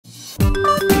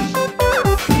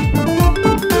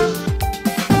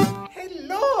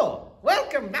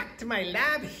my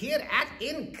lab here at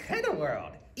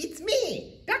IncrediWorld. It's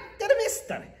me, Dr.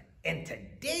 Mister, and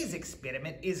today's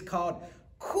experiment is called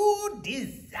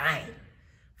Co-Design.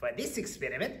 For this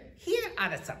experiment, here are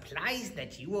the supplies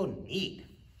that you will need.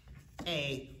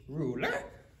 A ruler,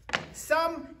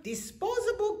 some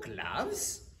disposable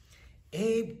gloves,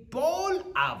 a bowl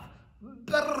of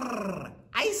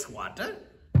ice water,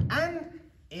 and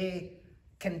a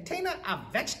container of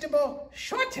vegetable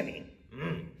shortening.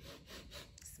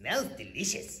 Smells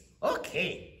delicious.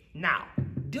 Okay, now,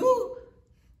 do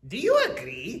you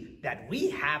agree that we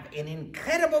have an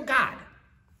incredible God?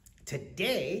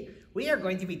 Today, we are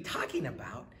going to be talking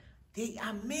about the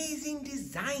amazing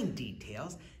design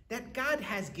details that God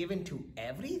has given to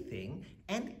everything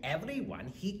and everyone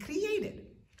He created.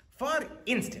 For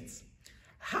instance,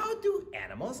 how do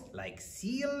animals like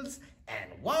seals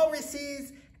and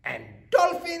walruses and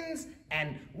dolphins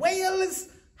and whales,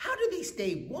 how do they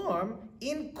stay warm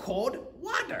in cold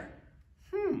water?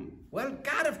 Well,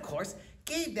 God, of course,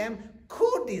 gave them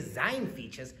cool design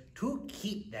features to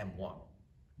keep them warm.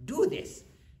 Do this.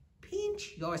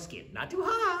 Pinch your skin. Not too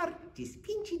hard. Just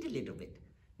pinch it a little bit.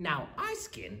 Now, our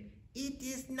skin, it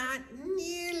is not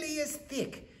nearly as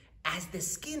thick as the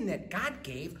skin that God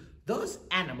gave those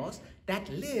animals that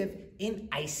live in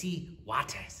icy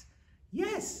waters.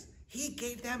 Yes, He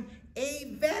gave them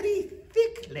a very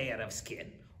thick layer of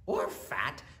skin or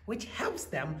fat, which helps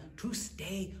them to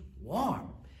stay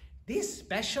warm. This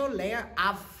special layer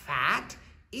of fat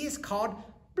is called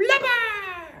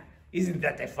blubber. Isn't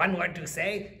that a fun word to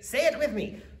say? Say it with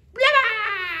me.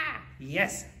 Blubber!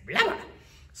 Yes, blubber.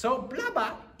 So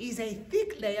blubber is a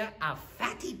thick layer of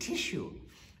fatty tissue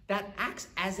that acts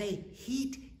as a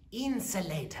heat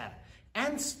insulator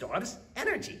and stores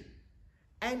energy.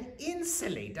 An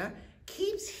insulator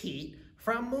keeps heat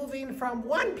from moving from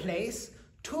one place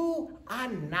to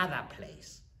another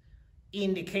place.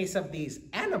 In the case of these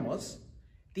animals,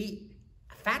 the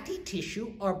fatty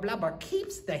tissue or blubber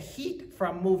keeps the heat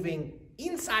from moving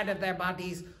inside of their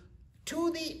bodies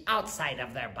to the outside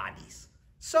of their bodies.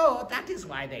 So that is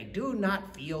why they do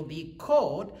not feel the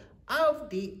cold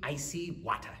of the icy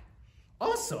water.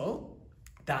 Also,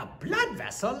 the blood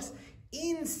vessels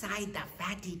inside the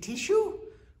fatty tissue,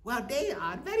 well, they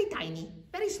are very tiny,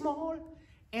 very small,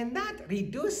 and that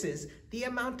reduces the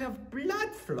amount of blood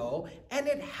flow, and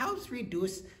it helps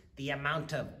reduce the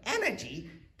amount of energy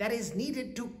that is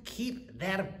needed to keep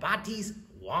their bodies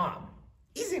warm.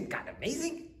 Isn't God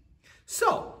amazing?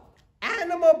 So,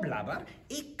 animal blubber,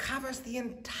 it covers the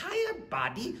entire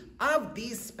body of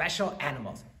these special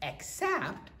animals,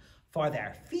 except for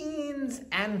their fins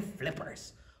and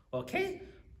flippers, okay?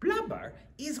 Blubber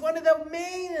is one of the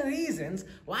main reasons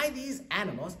why these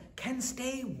animals can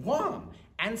stay warm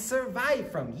and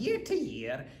survive from year to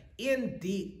year in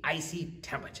the icy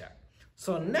temperature.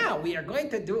 So now we are going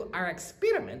to do our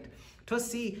experiment to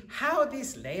see how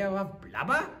this layer of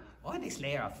blubber or this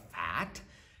layer of fat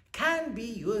can be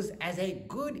used as a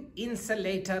good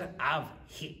insulator of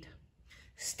heat.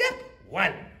 Step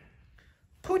 1,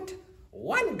 put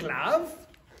one glove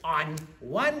on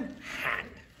one hand.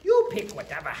 You pick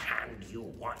whatever hand you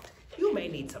want. You may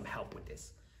need some help with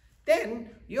this.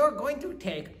 Then you're going to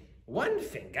take one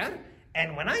finger,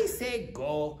 and when I say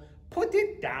go, put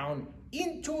it down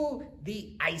into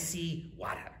the icy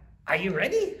water. Are you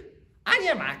ready? On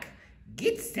your mark,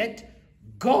 get set,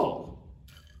 go.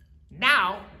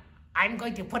 Now, I'm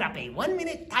going to put up a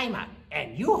 1-minute timer,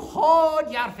 and you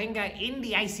hold your finger in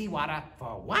the icy water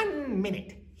for 1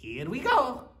 minute. Here we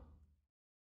go.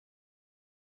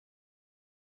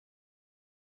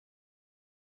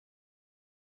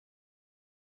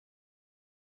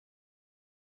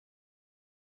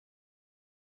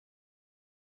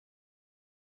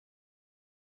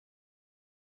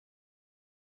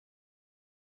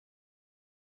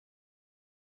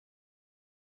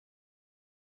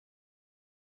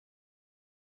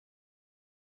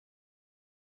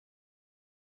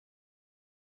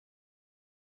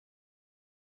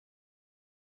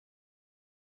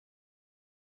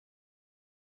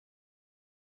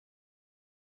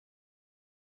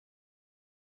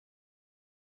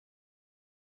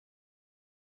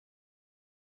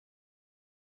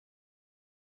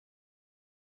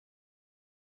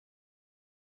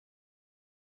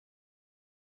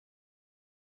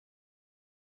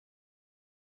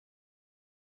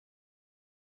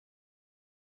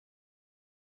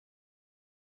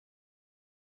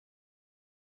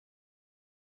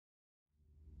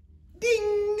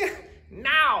 Ding!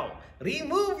 Now,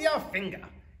 remove your finger.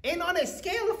 And on a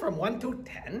scale from 1 to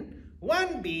 10,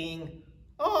 1 being,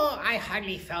 oh, I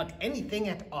hardly felt anything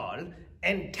at all,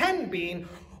 and 10 being,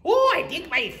 Oh, I think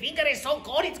my finger is so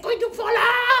cold it's going to fall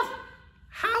off.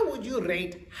 How would you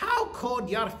rate how cold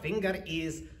your finger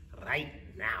is right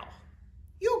now?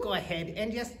 You go ahead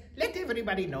and just let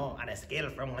everybody know on a scale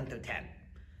from 1 to 10.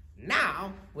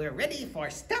 Now, we're ready for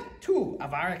step 2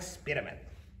 of our experiment.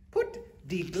 Put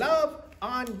the glove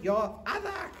on your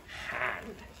other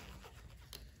hand.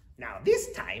 Now,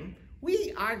 this time,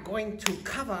 we are going to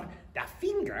cover the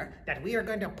finger that we are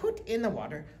going to put in the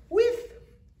water with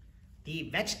the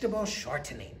vegetable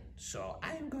shortening. So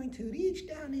I'm going to reach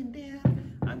down in there.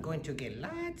 I'm going to get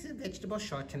lots of vegetable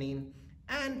shortening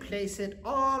and place it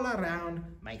all around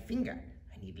my finger.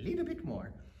 I need a little bit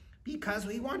more because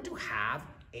we want to have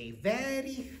a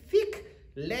very thick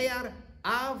layer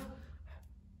of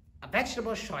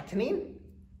vegetable shortening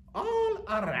all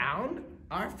around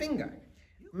our finger.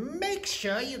 Make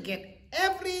sure you get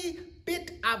every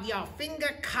bit of your finger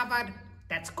covered.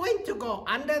 That's going to go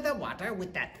under the water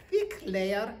with that thick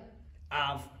layer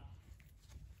of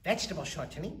vegetable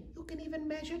shortening. You can even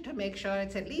measure to make sure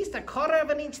it's at least 1/4 of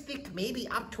an inch thick, maybe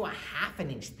up to 1/2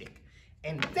 an inch thick.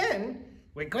 And then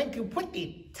we're going to put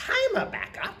the timer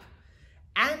back up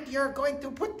and you're going to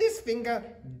put this finger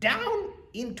down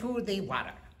into the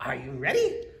water. Are you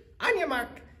ready? On your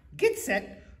mark, get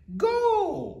set,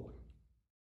 go!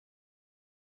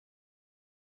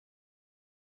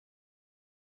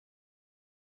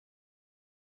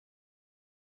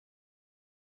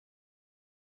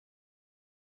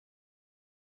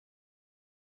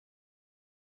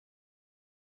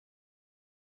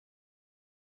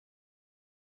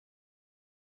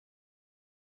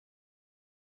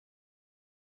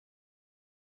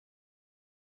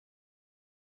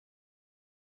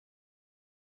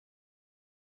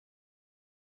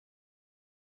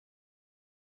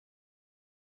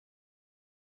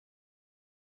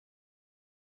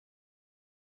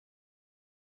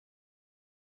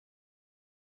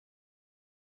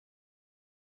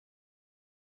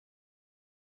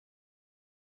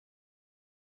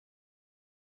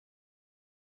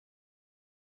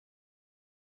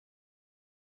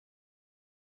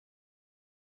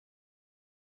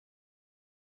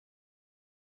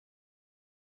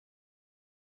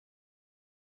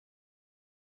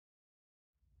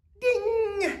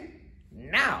 Ding!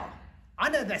 Now,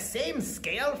 on the same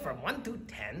scale from 1 to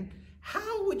 10,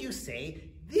 how would you say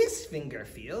this finger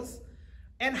feels?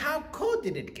 And how cold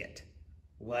did it get?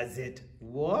 Was it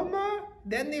warmer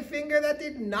than the finger that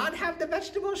did not have the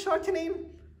vegetable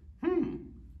shortening?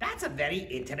 That's a very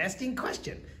interesting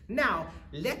question. Now,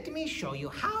 let me show you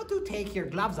how to take your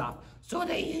gloves off so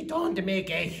that you don't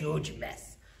make a huge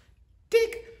mess.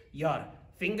 Take your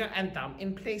finger and thumb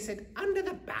and place it under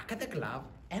the back of the glove,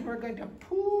 and we're going to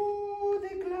pull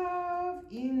the glove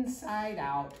inside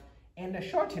out, and the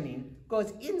shortening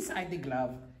goes inside the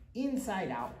glove, inside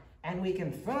out, and we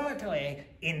can throw it away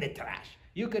in the trash.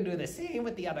 You can do the same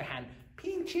with the other hand.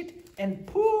 Pinch it and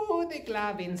pull the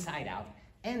glove inside out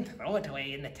and throw it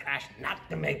away in the trash, not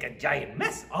to make a giant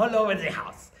mess all over the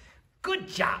house. Good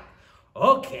job.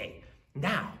 Okay,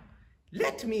 now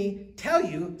let me tell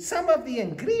you some of the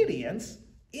ingredients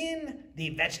in the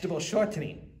vegetable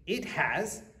shortening. It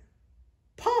has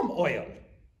palm oil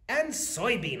and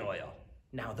soybean oil.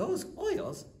 Now those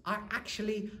oils are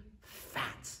actually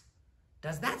fats.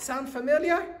 Does that sound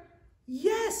familiar?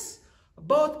 Yes,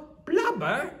 both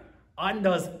blubber on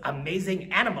those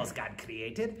amazing animals God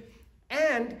created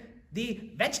and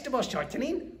the vegetable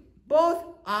shortening, both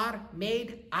are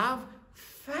made of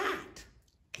fat.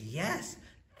 Yes,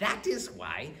 that is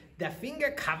why the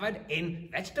finger covered in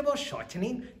vegetable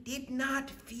shortening did not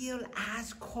feel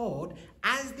as cold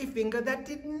as the finger that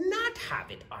did not have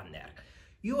it on there.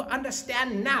 You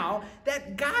understand now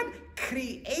that God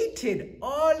created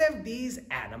all of these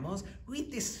animals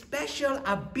with this special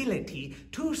ability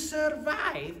to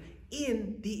survive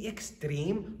in the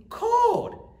extreme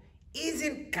cold.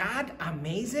 Isn't God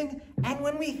amazing? And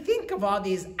when we think of all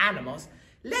these animals,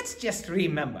 let's just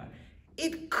remember,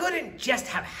 it couldn't just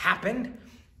have happened.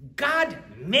 God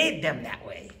made them that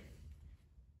way.